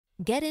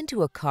Get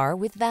into a car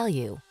with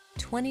value.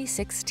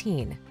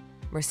 2016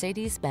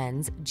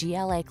 Mercedes-Benz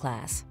GLA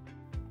class.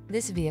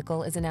 This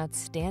vehicle is an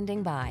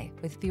outstanding buy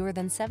with fewer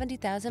than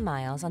 70,000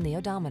 miles on the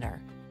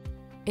odometer.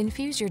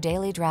 Infuse your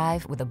daily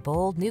drive with a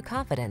bold new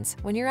confidence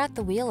when you're at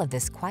the wheel of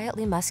this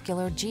quietly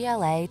muscular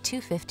GLA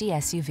 250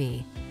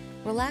 SUV.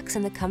 Relax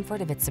in the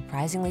comfort of its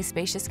surprisingly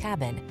spacious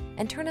cabin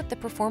and turn up the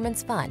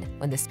performance fun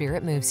when the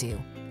spirit moves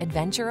you.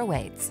 Adventure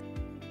awaits.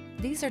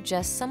 These are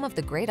just some of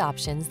the great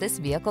options this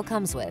vehicle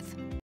comes with: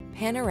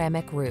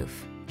 panoramic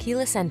roof,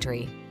 keyless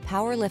entry,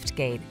 power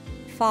liftgate,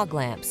 fog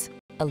lamps,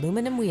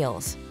 aluminum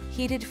wheels,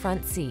 heated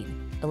front seat,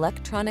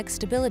 electronic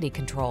stability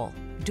control,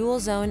 dual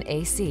zone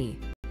AC,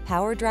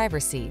 power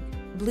driver seat,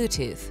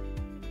 Bluetooth.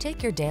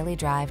 Take your daily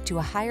drive to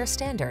a higher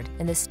standard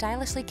in this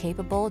stylishly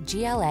capable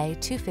GLA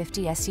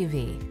 250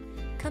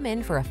 SUV. Come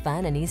in for a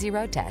fun and easy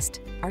road test.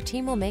 Our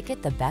team will make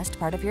it the best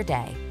part of your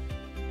day.